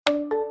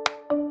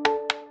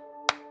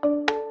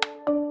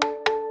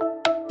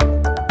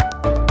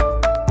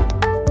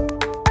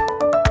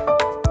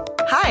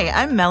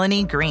I'm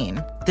Melanie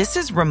Green. This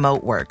is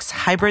Remote Work's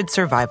Hybrid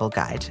Survival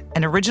Guide,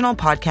 an original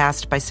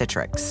podcast by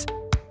Citrix.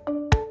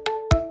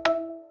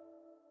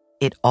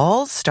 It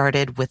all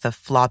started with a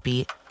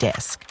floppy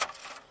disk.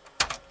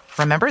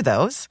 Remember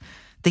those?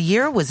 The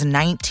year was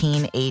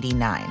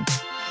 1989.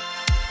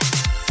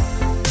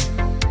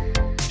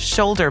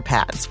 Shoulder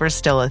pads were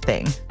still a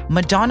thing.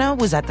 Madonna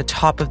was at the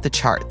top of the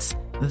charts.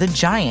 The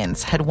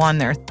Giants had won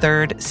their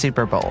third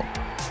Super Bowl.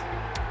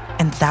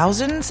 And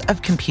thousands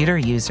of computer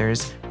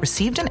users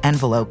received an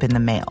envelope in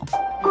the mail.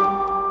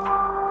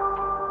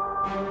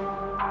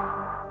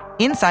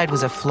 Inside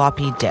was a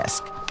floppy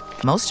disk.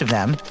 Most of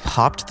them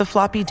popped the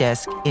floppy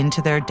disk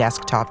into their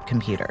desktop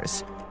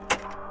computers.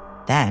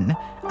 Then,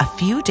 a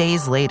few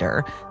days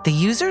later, the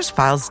user's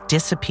files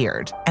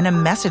disappeared and a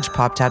message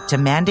popped up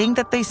demanding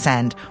that they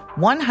send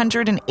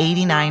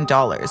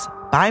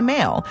 $189 by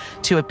mail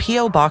to a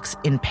P.O. box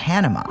in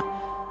Panama.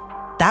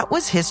 That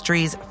was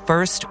history's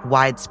first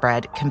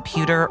widespread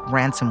computer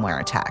ransomware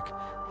attack.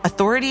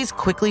 Authorities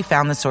quickly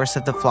found the source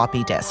of the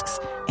floppy disks,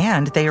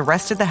 and they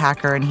arrested the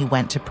hacker and he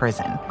went to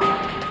prison.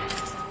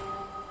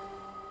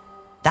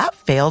 That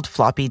failed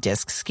floppy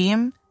disk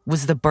scheme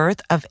was the birth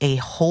of a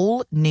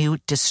whole new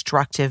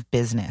destructive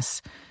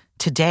business.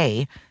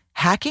 Today,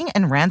 hacking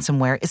and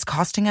ransomware is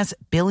costing us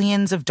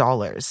billions of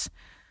dollars.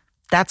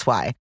 That's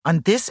why,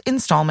 on this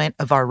installment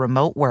of our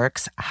Remote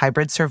Works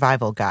Hybrid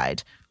Survival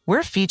Guide,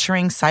 we're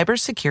featuring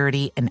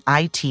cybersecurity and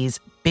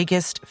IT's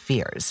biggest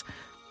fears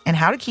and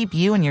how to keep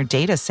you and your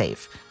data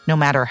safe, no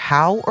matter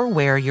how or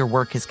where your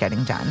work is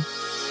getting done.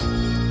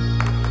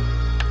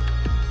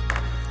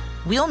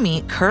 We'll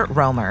meet Kurt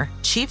Romer,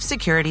 Chief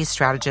Security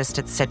Strategist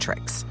at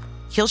Citrix.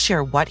 He'll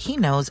share what he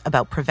knows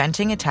about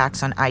preventing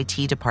attacks on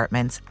IT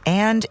departments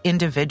and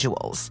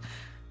individuals.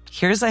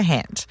 Here's a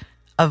hint.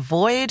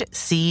 Avoid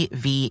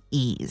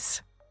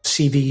CVEs.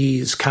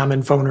 CVEs,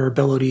 common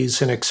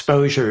vulnerabilities and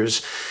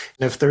exposures.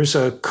 And if there's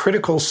a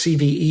critical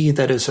CVE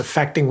that is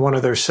affecting one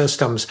of their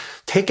systems,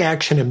 take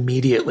action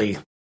immediately.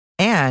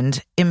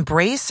 And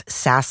embrace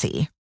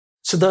SASE.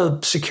 So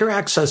the Secure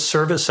Access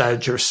Service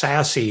Edge, or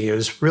SASE,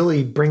 is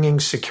really bringing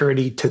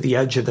security to the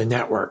edge of the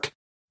network.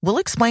 We'll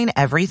explain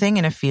everything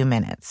in a few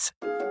minutes.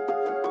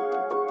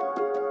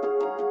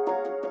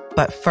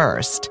 But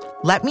first,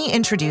 let me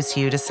introduce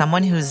you to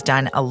someone who's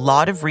done a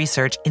lot of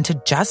research into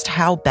just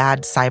how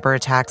bad cyber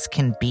attacks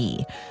can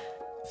be.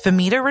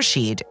 Famida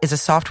Rashid is a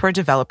software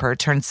developer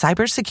turned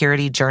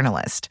cybersecurity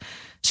journalist.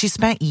 She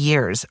spent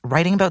years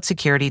writing about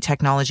security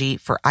technology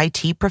for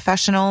IT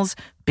professionals,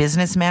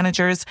 business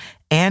managers,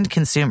 and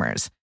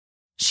consumers.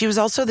 She was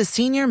also the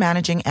senior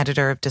managing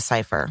editor of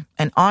Decipher,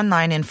 an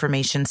online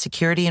information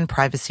security and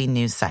privacy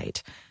news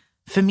site.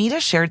 Famida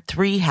shared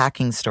 3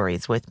 hacking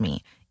stories with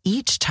me,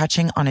 each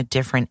touching on a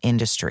different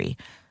industry.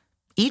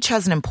 Each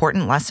has an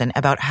important lesson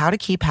about how to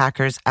keep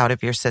hackers out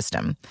of your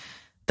system.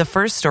 The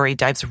first story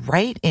dives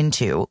right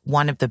into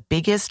one of the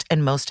biggest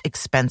and most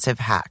expensive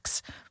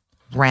hacks,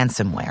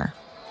 ransomware.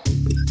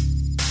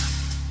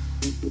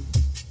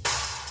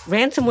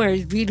 Ransomware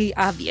is really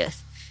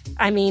obvious.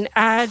 I mean,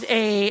 as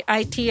a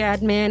IT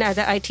admin, as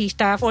an IT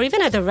staff, or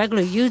even as a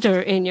regular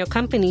user in your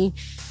company,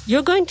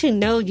 you're going to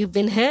know you've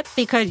been hit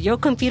because your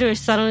computer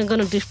is suddenly going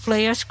to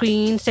display a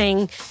screen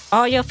saying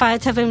all your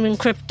files have been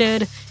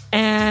encrypted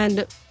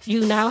and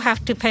you now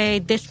have to pay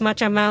this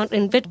much amount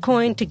in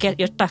Bitcoin to get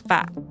your stuff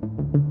back.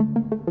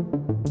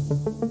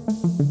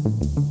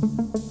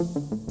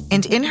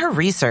 And in her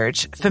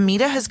research,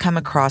 Famida has come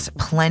across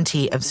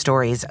plenty of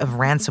stories of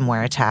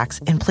ransomware attacks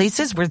in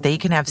places where they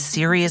can have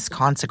serious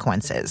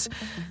consequences.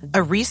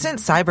 A recent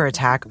cyber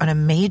attack on a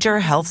major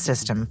health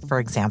system, for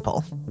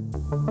example.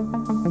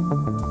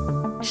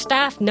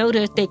 Staff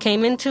noticed they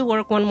came into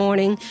work one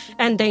morning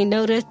and they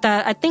noticed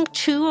that I think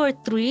 2 or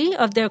 3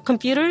 of their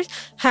computers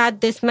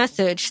had this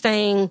message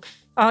saying,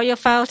 all your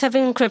files have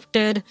been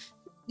encrypted,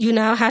 you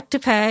now have to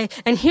pay,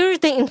 and here's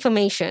the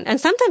information.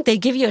 And sometimes they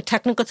give you a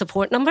technical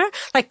support number,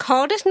 like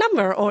call this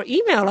number or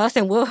email us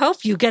and we'll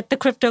help you get the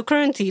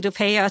cryptocurrency to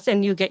pay us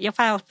and you get your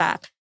files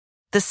back.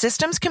 The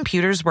system's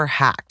computers were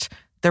hacked.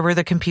 There were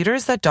the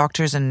computers that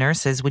doctors and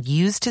nurses would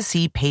use to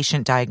see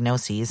patient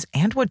diagnoses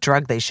and what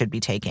drug they should be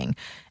taking.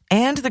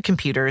 And the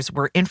computers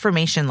where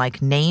information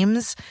like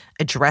names,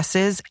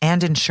 addresses,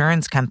 and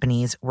insurance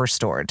companies were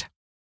stored.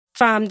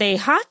 From the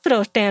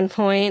hospital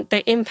standpoint,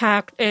 the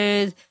impact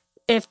is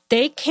if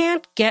they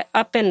can't get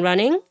up and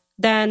running,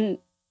 then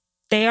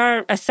they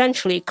are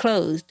essentially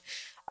closed.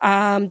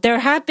 There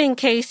have been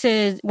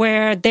cases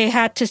where they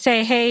had to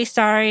say, hey,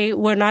 sorry,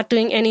 we're not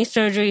doing any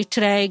surgery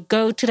today.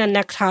 Go to the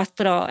next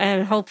hospital,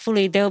 and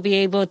hopefully they'll be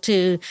able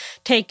to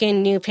take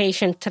in new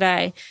patients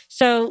today.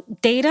 So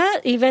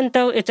data, even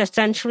though it's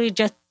essentially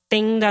just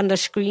things on the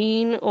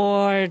screen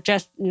or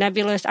just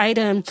nebulous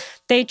items,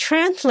 they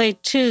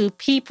translate to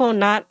people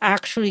not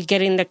actually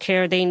getting the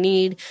care they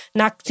need,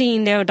 not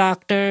seeing their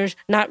doctors,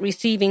 not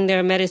receiving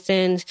their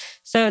medicines.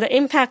 So the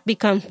impact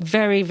becomes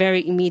very,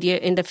 very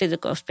immediate in the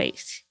physical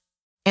space.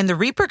 And the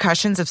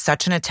repercussions of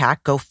such an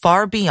attack go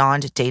far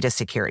beyond data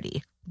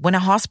security. When a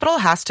hospital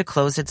has to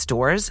close its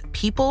doors,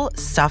 people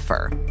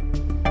suffer.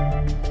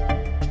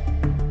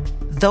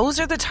 Those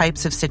are the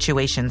types of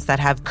situations that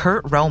have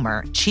Kurt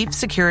Romer, chief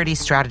security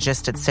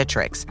strategist at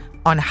Citrix,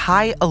 on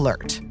high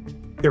alert.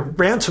 The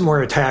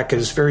ransomware attack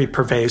is very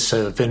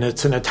pervasive, and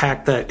it's an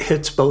attack that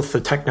hits both the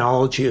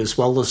technology as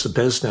well as the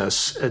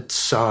business.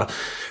 It's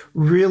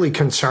really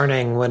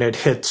concerning when it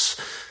hits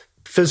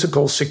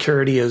physical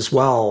security as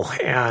well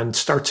and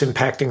starts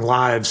impacting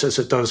lives as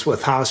it does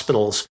with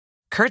hospitals.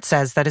 Kurt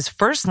says that his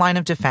first line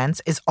of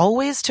defense is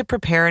always to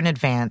prepare in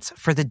advance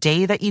for the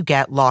day that you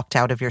get locked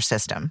out of your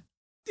system.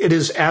 It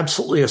is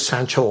absolutely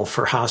essential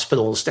for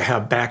hospitals to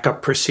have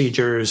backup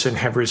procedures and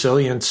have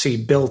resiliency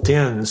built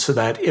in so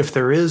that if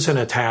there is an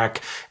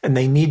attack and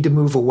they need to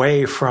move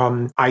away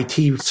from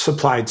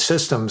IT-supplied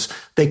systems,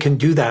 they can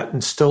do that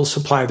and still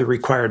supply the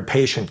required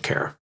patient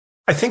care.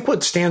 I think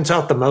what stands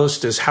out the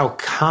most is how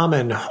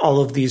common all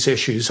of these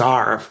issues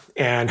are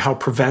and how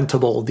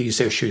preventable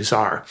these issues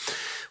are.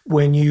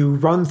 When you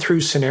run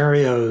through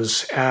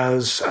scenarios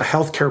as a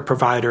healthcare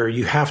provider,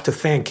 you have to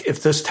think,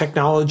 if this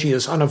technology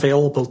is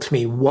unavailable to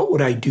me, what would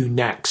I do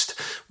next?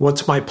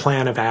 What's my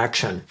plan of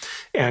action?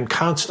 And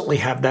constantly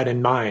have that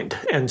in mind.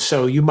 And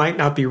so you might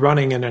not be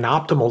running in an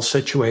optimal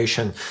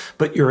situation,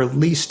 but you're at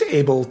least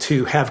able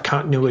to have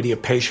continuity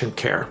of patient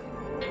care.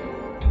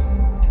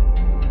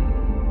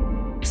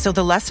 So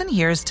the lesson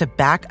here is to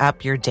back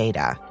up your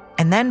data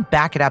and then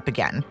back it up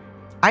again.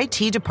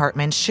 IT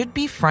departments should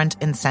be front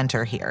and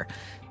center here.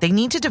 They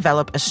need to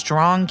develop a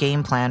strong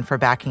game plan for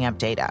backing up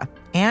data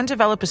and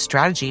develop a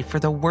strategy for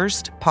the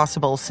worst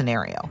possible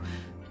scenario,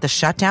 the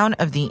shutdown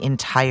of the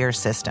entire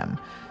system.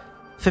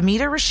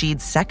 Famita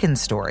Rashid's second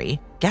story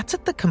gets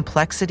at the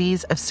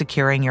complexities of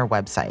securing your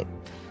website.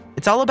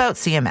 It's all about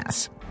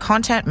CMS,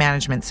 content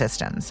management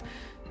systems.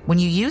 When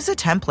you use a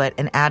template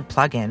and add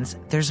plugins,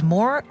 there's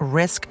more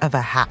risk of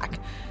a hack.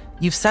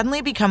 You've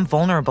suddenly become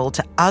vulnerable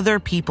to other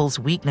people's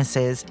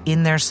weaknesses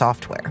in their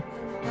software.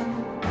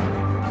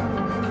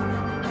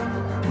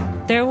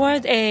 There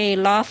was a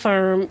law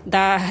firm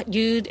that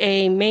used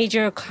a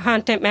major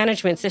content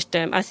management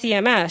system, a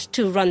CMS,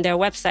 to run their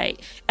website.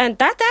 And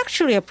that's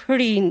actually a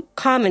pretty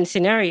common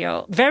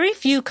scenario. Very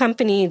few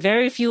companies,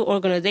 very few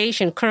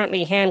organizations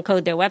currently hand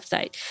code their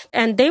website.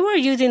 And they were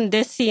using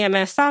this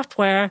CMS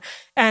software,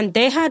 and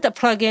they had a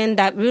plugin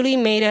that really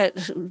made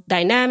it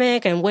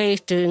dynamic and ways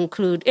to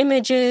include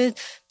images,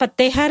 but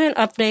they hadn't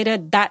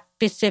updated that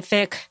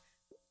specific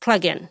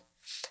plugin.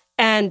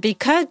 And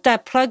because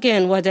that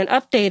plugin wasn't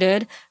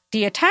updated,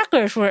 the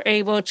attackers were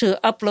able to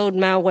upload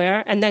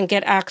malware and then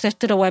get access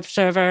to the web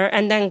server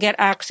and then get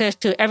access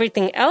to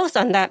everything else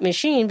on that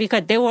machine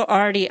because they were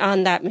already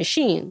on that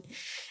machine.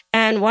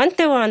 And once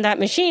they were on that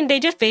machine, they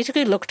just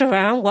basically looked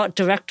around what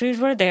directories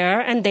were there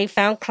and they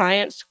found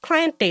client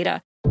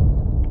data.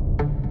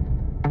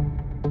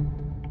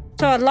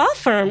 So a law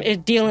firm is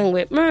dealing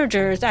with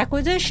mergers,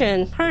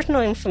 acquisition,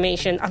 personal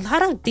information. A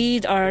lot of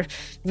these are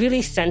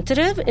really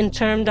sensitive in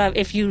terms of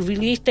if you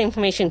release the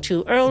information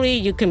too early,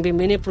 you can be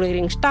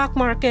manipulating stock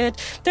market.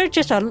 There's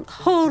just a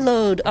whole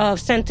load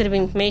of sensitive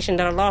information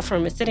that a law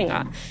firm is sitting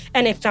on.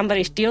 And if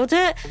somebody steals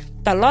it,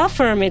 the law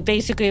firm is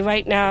basically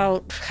right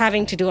now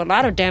having to do a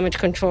lot of damage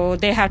control.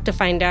 They have to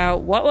find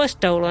out what was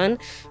stolen,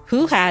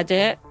 who had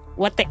it,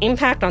 what the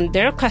impact on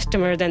their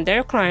customers and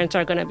their clients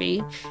are going to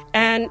be.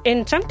 And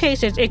in some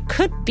cases, it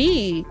could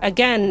be,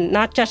 again,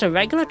 not just a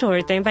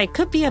regulatory thing, but it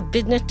could be a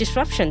business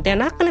disruption. They're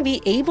not going to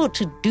be able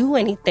to do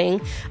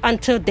anything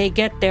until they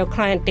get their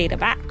client data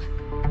back.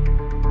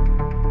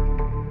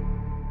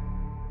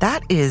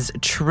 That is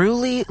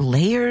truly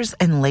layers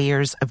and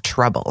layers of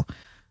trouble.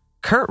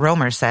 Kurt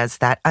Romer says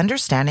that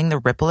understanding the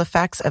ripple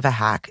effects of a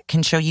hack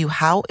can show you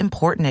how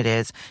important it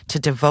is to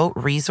devote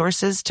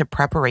resources to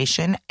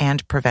preparation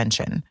and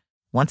prevention.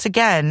 Once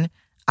again,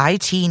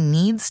 IT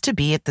needs to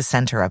be at the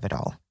center of it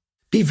all.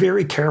 Be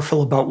very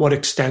careful about what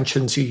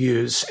extensions you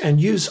use and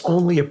use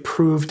only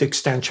approved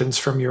extensions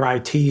from your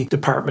IT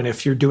department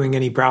if you're doing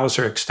any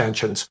browser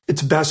extensions.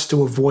 It's best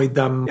to avoid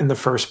them in the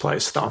first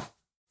place, though.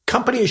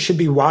 Companies should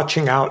be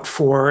watching out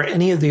for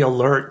any of the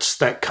alerts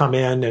that come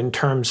in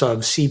terms of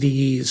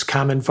CVEs,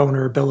 common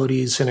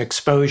vulnerabilities, and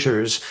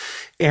exposures,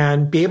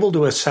 and be able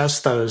to assess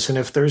those. And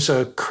if there's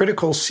a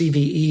critical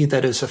CVE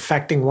that is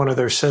affecting one of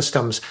their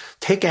systems,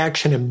 take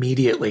action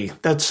immediately.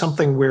 That's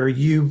something where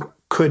you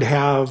could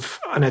have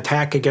an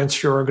attack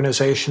against your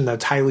organization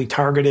that's highly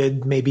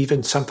targeted, maybe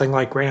even something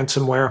like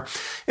ransomware,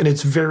 and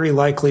it's very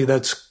likely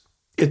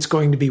it's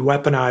going to be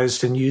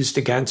weaponized and used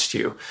against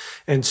you.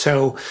 And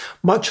so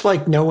much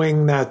like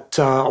knowing that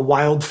a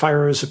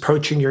wildfire is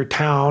approaching your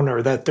town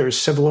or that there's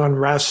civil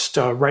unrest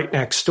right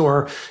next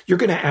door, you're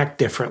going to act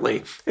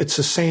differently. It's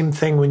the same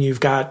thing when you've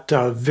got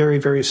very,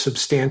 very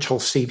substantial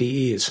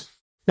CVEs.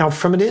 Now,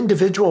 from an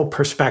individual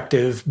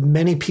perspective,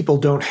 many people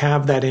don't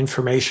have that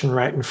information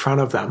right in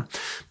front of them.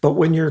 But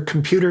when your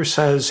computer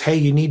says, hey,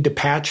 you need to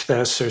patch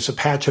this, there's a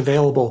patch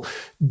available,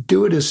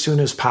 do it as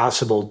soon as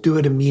possible. Do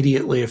it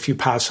immediately if you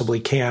possibly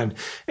can.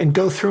 And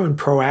go through and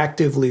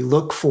proactively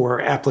look for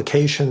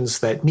applications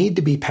that need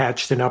to be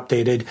patched and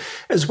updated,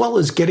 as well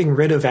as getting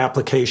rid of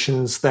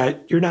applications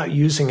that you're not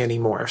using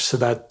anymore so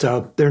that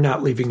they're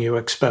not leaving you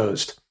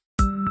exposed.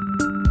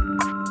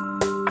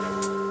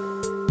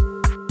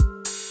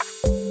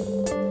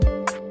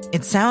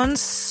 It sounds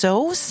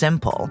so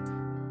simple,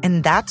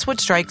 and that's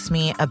what strikes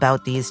me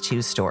about these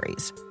two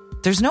stories.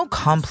 There's no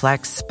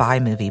complex spy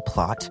movie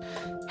plot.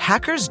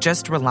 Hackers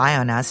just rely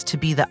on us to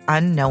be the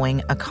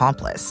unknowing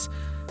accomplice.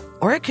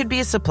 Or it could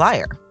be a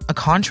supplier, a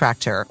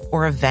contractor,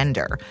 or a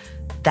vendor.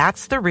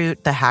 That's the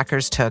route the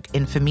hackers took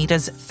in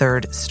Famita's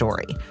third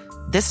story.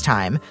 This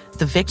time,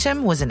 the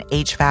victim was an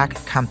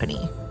HVAC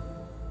company.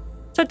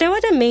 So there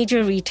was a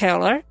major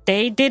retailer.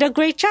 They did a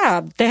great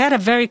job. They had a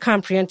very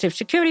comprehensive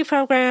security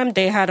program.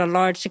 They had a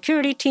large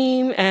security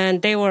team,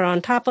 and they were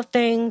on top of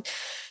things.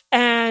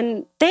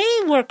 And they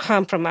were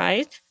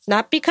compromised,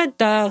 not because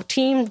the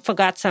team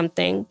forgot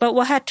something, but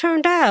what had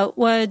turned out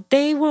was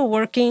they were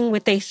working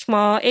with a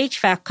small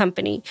HVAC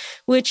company,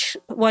 which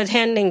was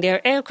handling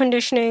their air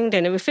conditioning,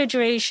 their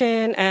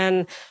refrigeration,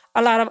 and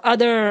a lot of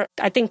other,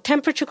 I think,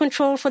 temperature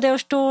control for their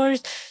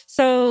stores.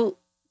 So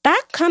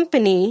that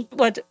company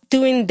was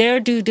doing their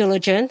due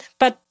diligence,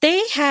 but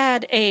they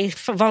had a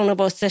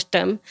vulnerable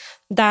system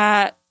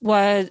that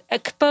was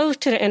exposed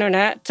to the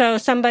internet. So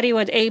somebody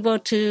was able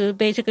to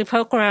basically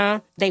poke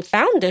around. They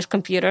found this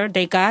computer.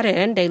 They got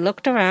in. They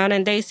looked around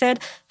and they said,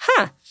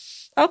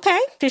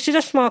 okay, this is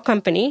a small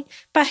company,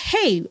 but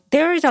hey,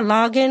 there is a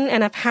login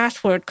and a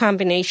password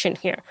combination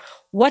here.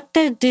 What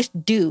does this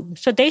do?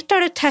 So they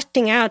started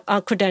testing out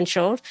our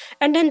credentials,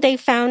 and then they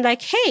found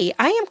hey,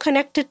 I am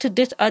connected to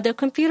this other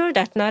computer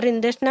that's not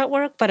in this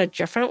network, but a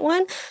different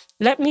one.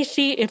 Let me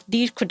see if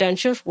these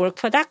credentials work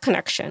for that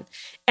connection.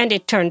 And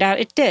it turned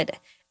out it did.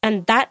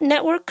 And that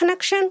network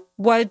connection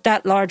was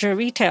that larger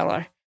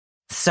retailer.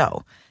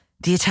 So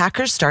the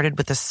attackers started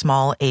with a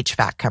small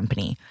HVAC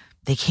company.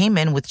 They came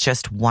in with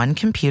just one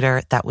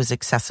computer that was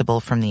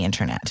accessible from the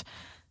internet.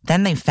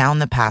 Then they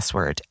found the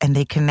password and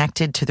they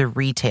connected to the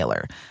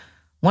retailer.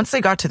 Once they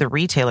got to the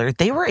retailer,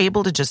 they were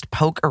able to just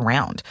poke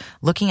around,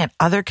 looking at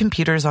other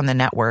computers on the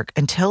network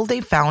until they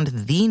found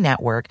the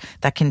network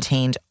that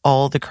contained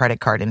all the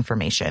credit card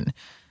information.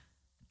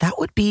 That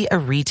would be a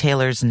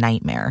retailer's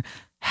nightmare,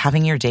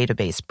 having your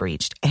database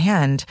breached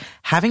and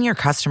having your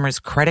customers'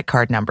 credit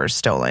card numbers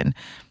stolen.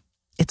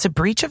 It's a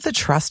breach of the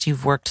trust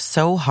you've worked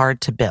so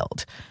hard to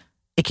build.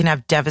 It can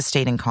have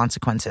devastating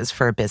consequences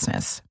for a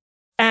business.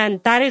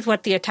 And that is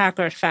what the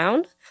attackers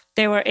found.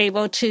 They were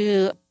able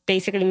to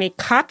basically make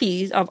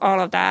copies of all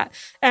of that.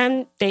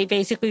 And they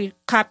basically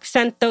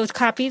sent those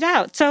copies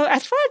out. So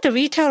as far as the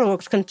retailer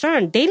was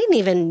concerned, they didn't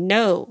even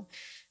know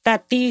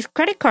that these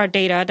credit card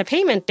data, the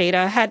payment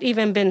data, had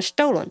even been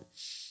stolen.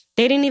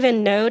 They didn't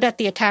even know that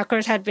the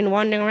attackers had been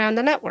wandering around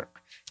the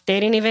network.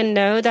 They didn't even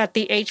know that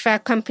the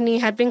HVAC company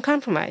had been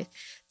compromised.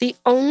 The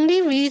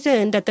only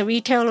reason that the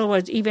retailer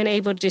was even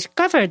able to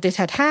discover this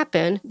had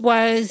happened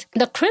was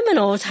the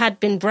criminals had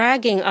been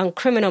bragging on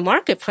criminal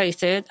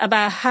marketplaces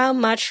about how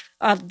much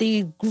of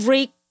the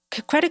great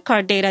credit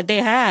card data they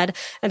had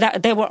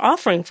that they were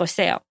offering for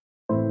sale.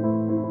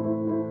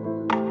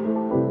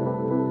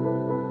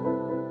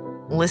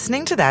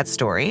 Listening to that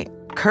story,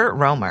 Kurt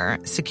Romer,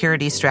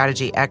 security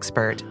strategy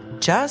expert,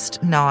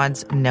 just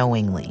nods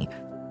knowingly.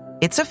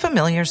 It's a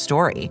familiar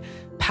story.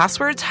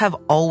 Passwords have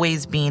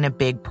always been a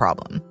big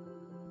problem.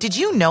 Did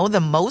you know the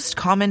most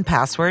common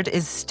password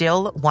is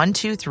still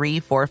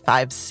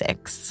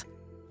 123456?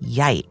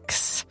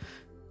 Yikes.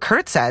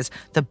 Kurt says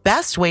the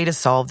best way to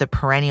solve the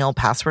perennial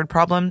password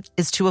problem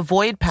is to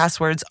avoid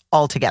passwords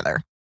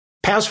altogether.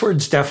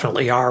 Passwords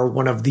definitely are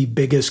one of the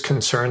biggest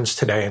concerns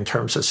today in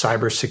terms of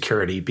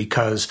cybersecurity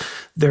because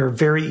they're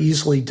very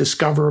easily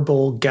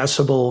discoverable,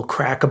 guessable,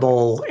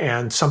 crackable,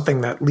 and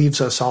something that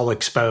leaves us all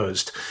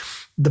exposed.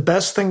 The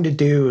best thing to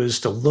do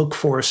is to look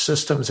for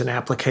systems and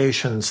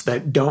applications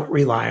that don't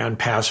rely on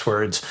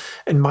passwords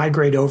and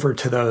migrate over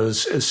to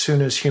those as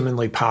soon as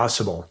humanly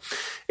possible.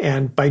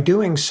 And by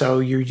doing so,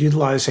 you're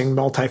utilizing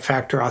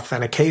multi-factor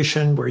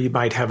authentication where you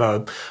might have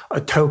a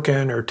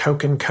token or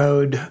token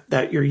code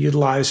that you're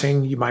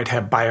utilizing. You might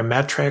have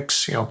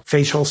biometrics,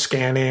 facial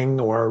scanning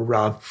or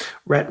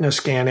retina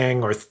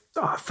scanning or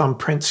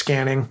thumbprint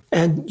scanning.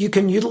 And you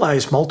can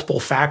utilize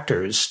multiple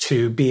factors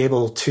to be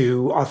able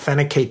to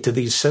authenticate to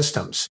these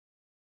systems.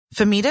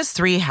 Famita's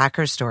 3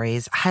 hacker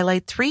stories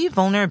highlight 3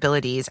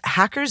 vulnerabilities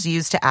hackers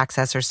use to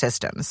access our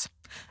systems.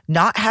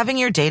 Not having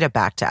your data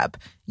backed up,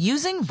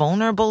 using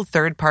vulnerable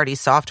third-party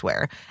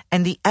software,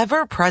 and the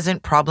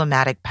ever-present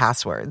problematic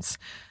passwords.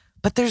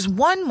 But there's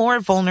one more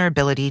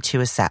vulnerability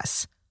to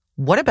assess.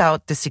 What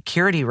about the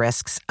security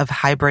risks of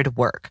hybrid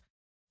work?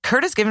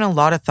 Kurt has given a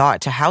lot of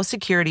thought to how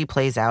security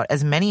plays out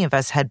as many of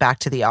us head back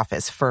to the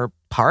office for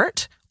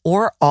part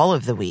or all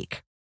of the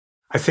week.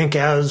 I think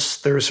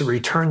as there's a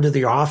return to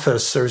the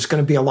office, there's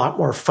going to be a lot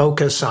more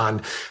focus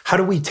on how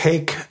do we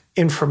take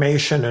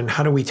information and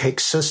how do we take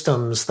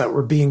systems that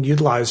were being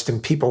utilized in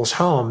people's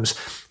homes,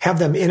 have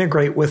them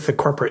integrate with the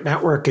corporate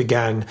network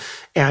again,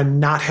 and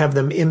not have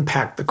them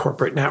impact the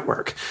corporate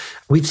network.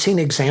 We've seen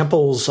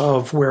examples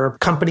of where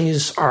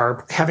companies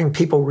are having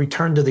people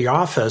return to the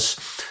office.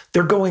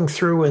 They're going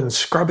through and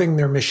scrubbing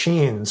their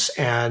machines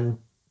and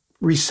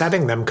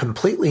resetting them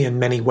completely in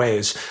many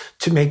ways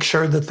to make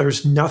sure that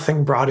there's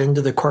nothing brought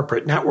into the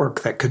corporate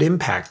network that could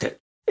impact it.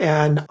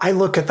 And I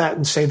look at that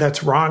and say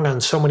that's wrong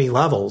on so many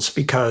levels,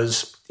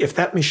 because if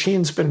that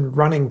machine's been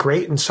running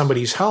great in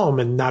somebody's home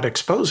and not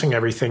exposing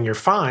everything, you're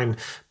fine.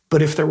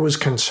 But if there was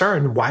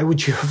concern, why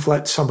would you have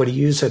let somebody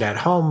use it at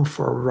home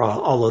for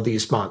all of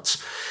these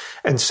months?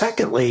 And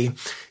secondly,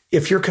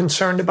 if you're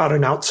concerned about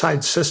an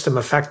outside system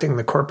affecting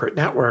the corporate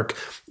network,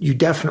 you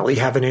definitely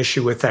have an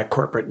issue with that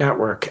corporate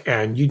network,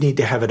 and you need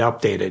to have it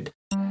updated.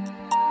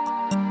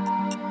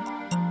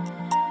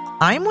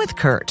 I'm with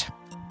Kurt.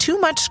 Too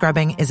much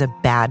scrubbing is a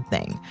bad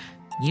thing.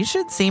 You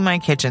should see my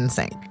kitchen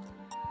sink.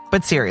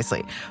 But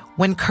seriously,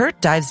 when Kurt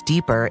dives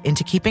deeper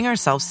into keeping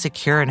ourselves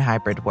secure in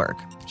hybrid work,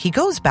 he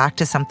goes back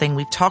to something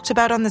we've talked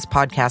about on this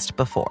podcast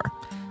before: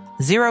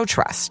 zero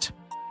trust.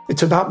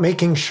 It's about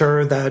making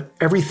sure that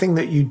everything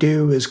that you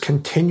do is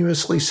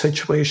continuously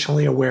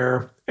situationally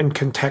aware and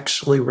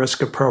contextually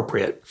risk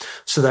appropriate,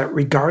 so that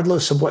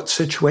regardless of what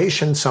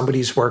situation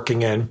somebody's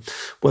working in,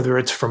 whether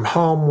it's from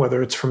home,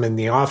 whether it's from in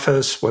the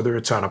office, whether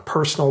it's on a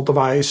personal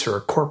device or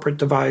a corporate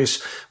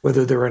device,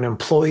 whether they're an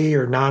employee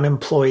or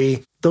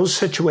non-employee, those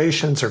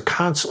situations are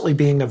constantly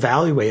being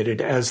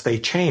evaluated as they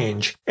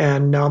change.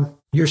 And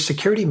your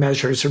security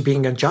measures are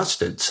being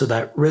adjusted so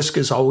that risk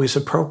is always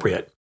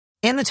appropriate.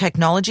 And the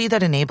technology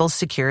that enables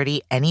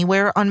security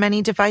anywhere on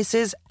many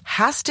devices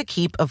has to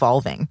keep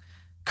evolving.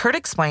 Kurt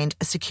explained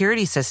a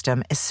security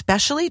system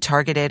especially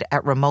targeted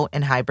at remote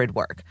and hybrid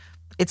work.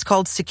 It's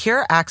called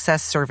Secure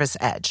Access Service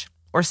Edge,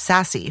 or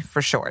SASE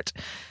for short.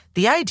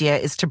 The idea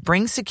is to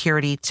bring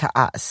security to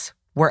us,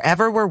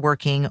 wherever we're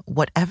working,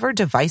 whatever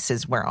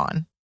devices we're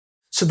on.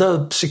 So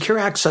the Secure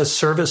Access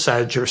Service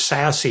Edge, or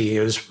SASE,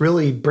 is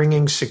really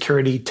bringing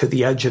security to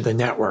the edge of the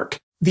network.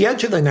 The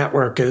edge of the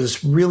network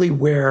is really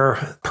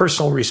where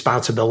personal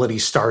responsibility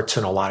starts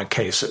in a lot of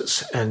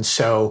cases. And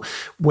so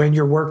when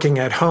you're working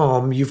at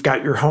home, you've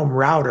got your home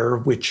router,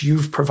 which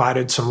you've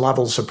provided some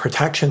levels of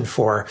protection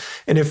for.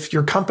 And if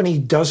your company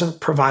doesn't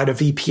provide a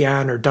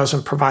VPN or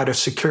doesn't provide a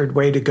secured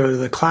way to go to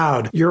the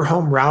cloud, your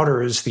home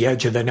router is the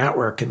edge of the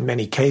network in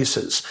many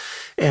cases.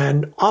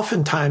 And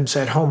oftentimes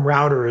that home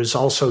router is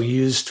also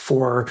used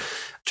for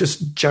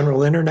just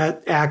general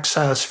internet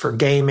access, for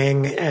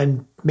gaming,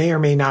 and may or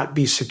may not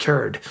be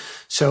secured.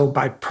 So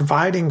by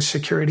providing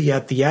security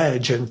at the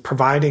edge and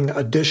providing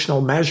additional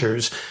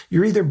measures,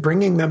 you're either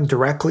bringing them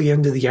directly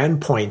into the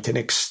endpoint and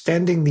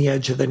extending the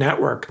edge of the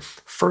network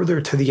further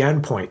to the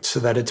endpoint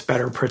so that it's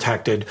better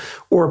protected,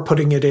 or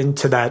putting it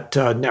into that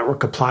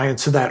network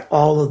appliance so that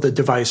all of the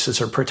devices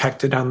are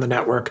protected on the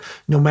network,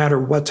 no matter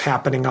what's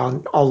happening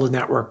on all the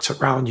networks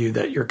around you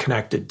that you're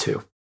connected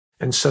to.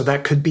 And so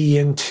that could be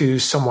into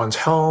someone's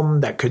home,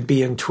 that could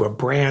be into a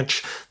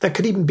branch, that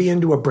could even be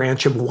into a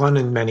branch of one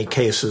in many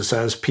cases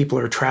as people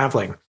are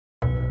traveling.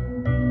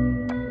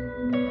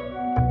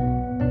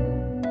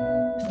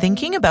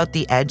 Thinking about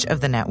the edge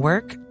of the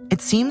network, it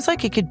seems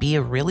like it could be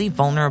a really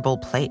vulnerable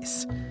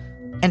place.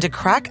 And a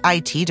crack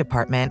IT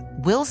department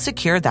will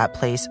secure that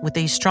place with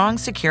a strong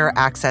Secure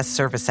Access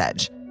Service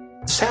Edge.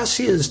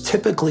 SASE is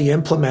typically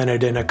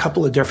implemented in a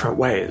couple of different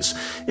ways.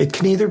 It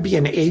can either be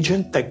an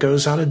agent that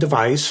goes on a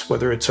device,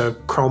 whether it's a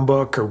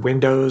Chromebook or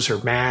Windows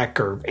or Mac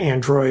or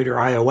Android or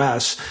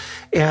iOS,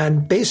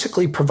 and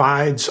basically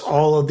provides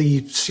all of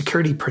the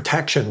security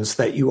protections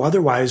that you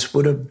otherwise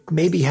would have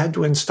maybe had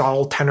to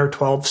install 10 or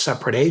 12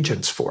 separate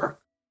agents for.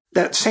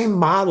 That same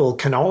model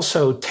can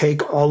also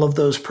take all of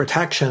those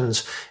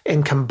protections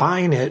and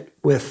combine it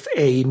with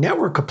a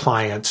network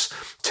appliance,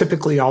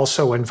 typically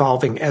also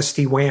involving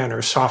SD-WAN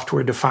or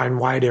software-defined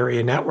wide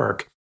area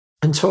network.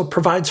 And so it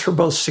provides for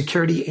both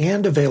security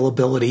and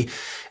availability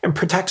and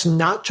protects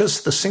not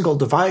just the single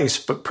device,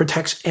 but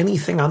protects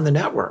anything on the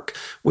network,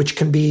 which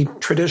can be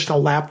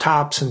traditional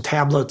laptops and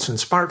tablets and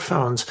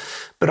smartphones,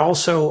 but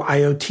also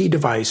IoT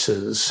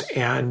devices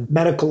and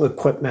medical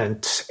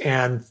equipment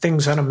and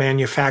things on a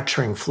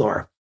manufacturing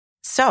floor.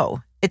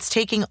 So it's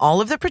taking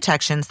all of the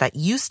protections that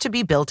used to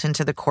be built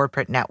into the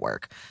corporate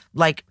network,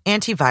 like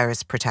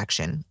antivirus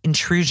protection,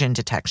 intrusion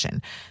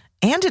detection,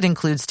 and it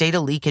includes data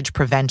leakage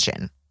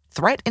prevention,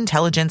 threat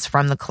intelligence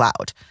from the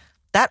cloud.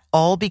 That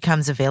all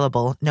becomes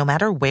available no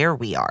matter where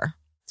we are.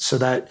 So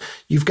that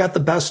you've got the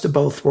best of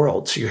both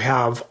worlds. You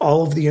have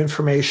all of the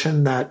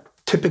information that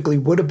typically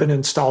would have been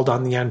installed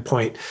on the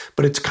endpoint,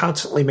 but it's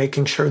constantly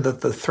making sure that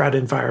the threat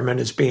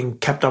environment is being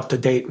kept up to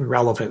date and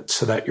relevant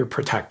so that you're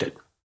protected.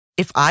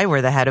 If I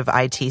were the head of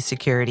IT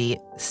security,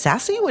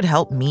 SASE would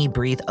help me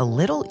breathe a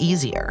little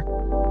easier.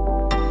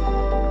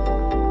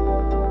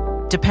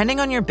 Depending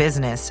on your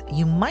business,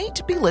 you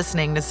might be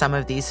listening to some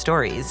of these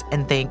stories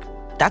and think,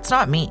 That's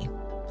not me.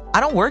 I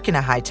don't work in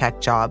a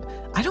high-tech job.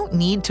 I don't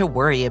need to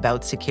worry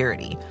about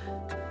security.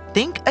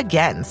 Think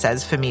again,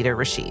 says Famida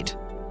Rashid.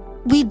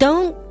 We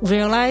don't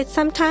realize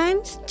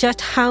sometimes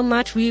just how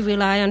much we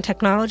rely on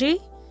technology.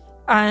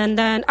 And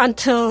then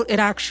until it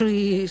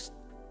actually is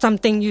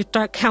something you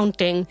start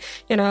counting,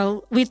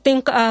 we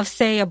think of,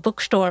 say, a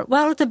bookstore.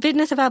 Well, it's a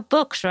business about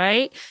books,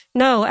 right?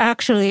 No,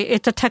 actually,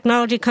 it's a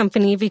technology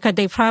company because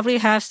they probably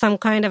have some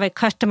kind of a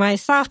customized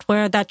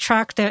software that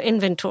tracks their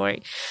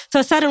inventory.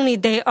 So suddenly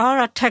they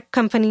are a tech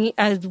company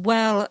as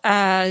well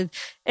as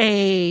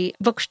a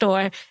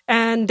bookstore,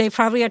 and they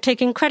probably are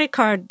taking credit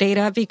card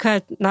data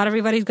because not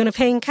everybody's going to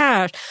pay in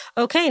cash.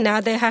 Okay, now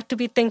they have to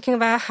be thinking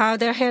about how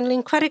they're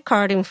handling credit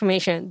card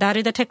information. That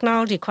is a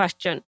technology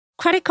question.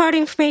 Credit card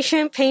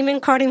information,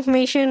 payment card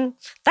information,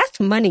 that's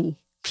money.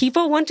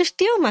 People want to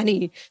steal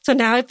money. So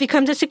now it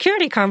becomes a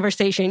security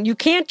conversation. You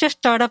can't just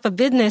start up a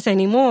business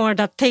anymore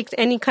that takes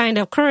any kind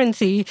of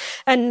currency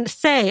and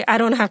say, I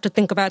don't have to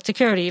think about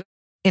security.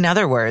 In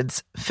other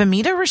words,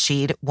 Famida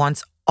Rashid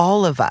wants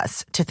all of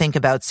us to think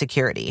about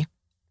security.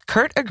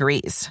 Kurt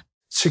agrees.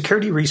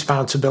 Security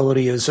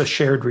responsibility is a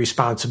shared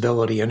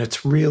responsibility, and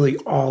it's really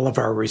all of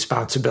our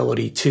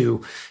responsibility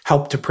to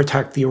help to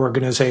protect the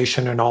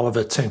organization and all of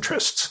its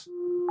interests.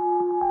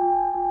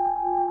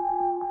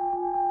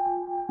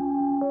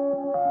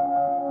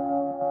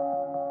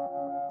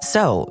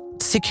 So,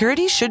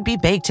 security should be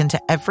baked into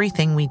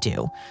everything we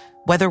do,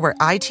 whether we're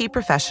IT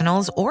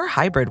professionals or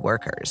hybrid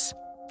workers.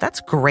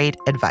 That's great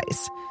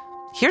advice.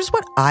 Here's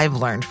what I've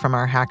learned from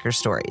our hacker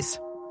stories.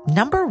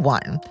 Number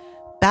 1,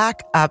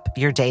 back up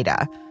your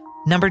data.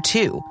 Number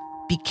 2,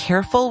 be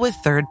careful with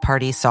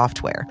third-party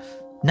software.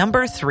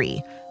 Number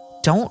 3,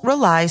 don't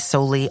rely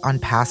solely on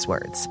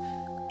passwords.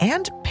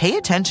 And pay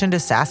attention to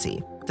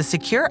SASE, the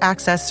Secure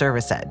Access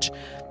Service Edge.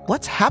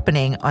 What's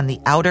happening on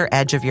the outer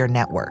edge of your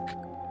network?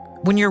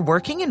 When you're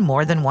working in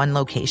more than one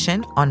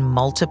location on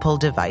multiple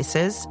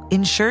devices,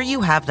 ensure you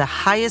have the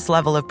highest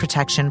level of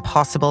protection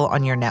possible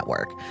on your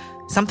network,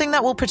 something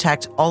that will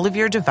protect all of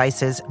your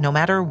devices no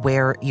matter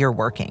where you're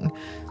working.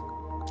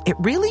 It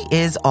really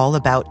is all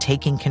about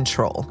taking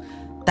control.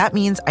 That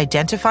means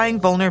identifying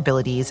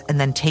vulnerabilities and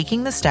then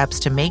taking the steps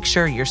to make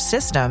sure your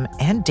system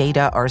and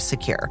data are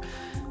secure.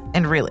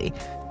 And really,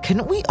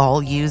 couldn't we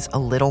all use a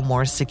little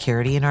more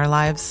security in our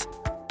lives?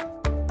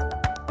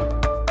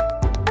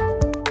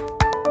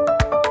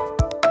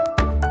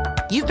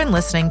 You've been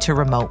listening to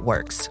Remote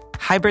Works,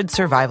 Hybrid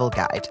Survival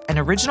Guide, an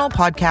original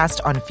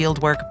podcast on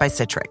fieldwork by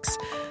Citrix.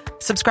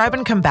 Subscribe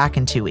and come back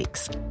in 2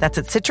 weeks. That's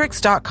at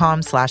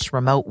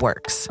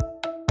citrix.com/remoteworks.